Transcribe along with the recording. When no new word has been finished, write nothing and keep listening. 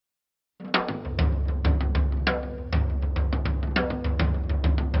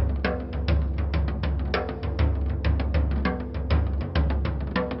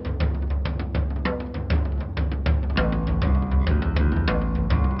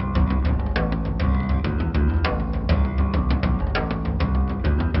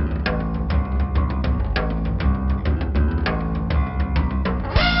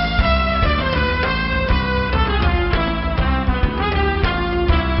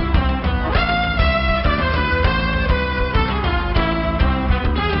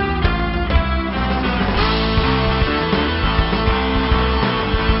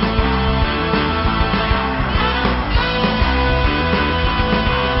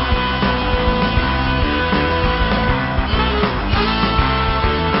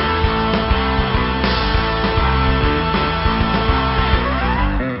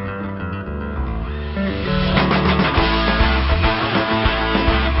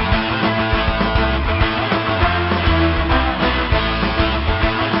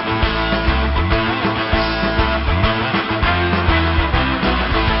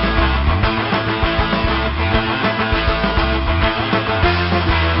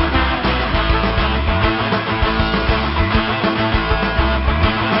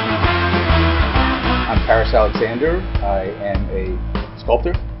Alexander. I am a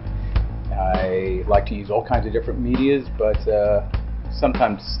sculptor. I like to use all kinds of different medias, but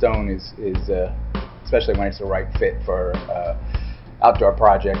sometimes stone is especially when it's the right fit for outdoor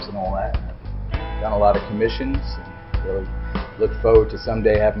projects and all that. I've done a lot of commissions and really look forward to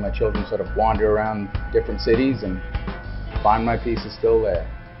someday having my children sort of wander around different cities and find my pieces still there.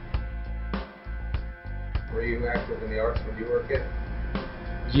 Were you active in the arts when you were a kid?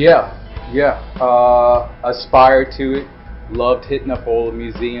 Yeah. Aspired to it. Loved hitting up all the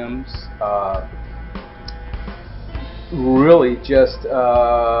museums. Really just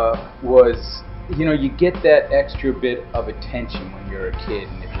was, you get that extra bit of attention when you're a kid,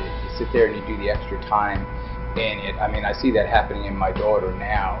 and if you sit there and you do the extra time in it. I mean, I see that happening in my daughter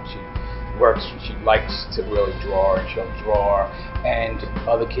now. She likes to really draw, and she'll draw, and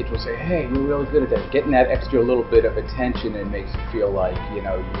other kids will say, hey, you're really good at that. Getting that extra little bit of attention, it makes you feel like,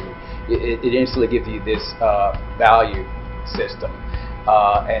 it instantly gives you this value system.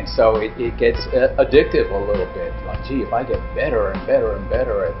 And so it gets addictive a little bit. Like, gee, if I get better and better and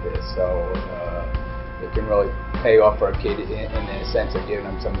better at this, so it can really pay off for a kid in the sense of giving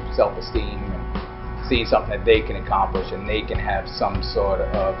them some self-esteem and seeing something that they can accomplish and they can have some sort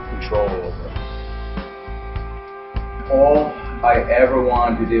of control over. All I ever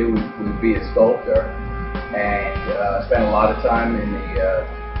wanted to do was be a sculptor, and spent a lot of time in the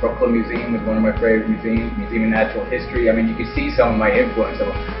Brooklyn Museum. Is one of my favorite museums, Museum of Natural History. I mean, you can see some of my influence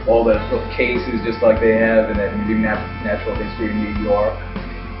of all the little cases just like they have in the Museum of Natural History in New York.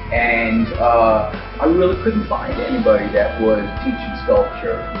 And I really couldn't find anybody that was teaching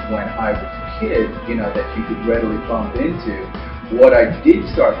sculpture when I was a kid, that you could readily bump into. What I did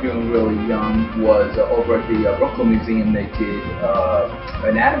start doing really young was over at the Brooklyn Museum. They did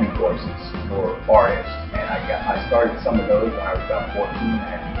anatomy courses for artists, and I started some of those when I was about 14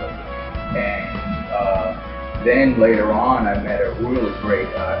 actually. And then later on, I met a really great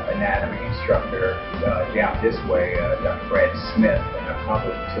anatomy instructor down this way, Dr. Brad Smith, and I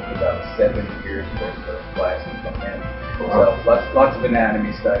probably took about 7 years worth of classes from him. So lots of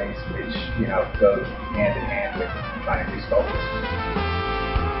anatomy studies, which goes hand in hand with trying to do sculpture.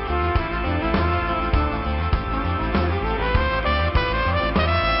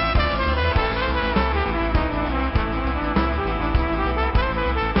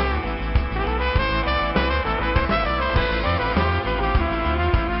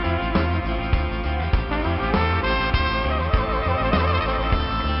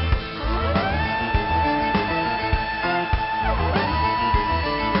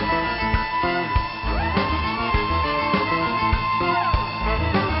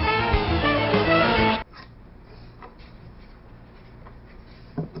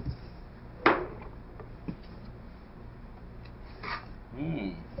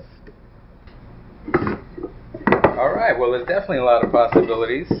 All right, well, there's definitely a lot of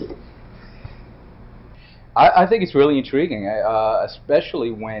possibilities. I think it's really intriguing,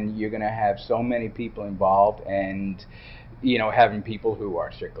 especially when you're going to have so many people involved, and having people who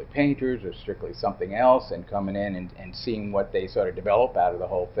are strictly painters or strictly something else, and coming in and seeing what they sort of develop out of the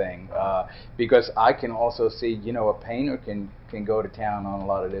whole thing. Because I can also see, a painter can go to town on a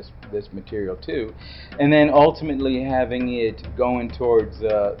lot of this material too, and then ultimately having it going towards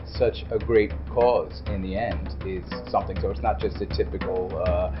such a great cause in the end is something. So it's not just a typical,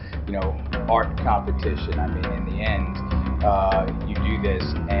 art competition. I mean, in the end, you do this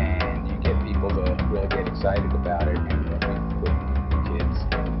and you get people to really get excited about it.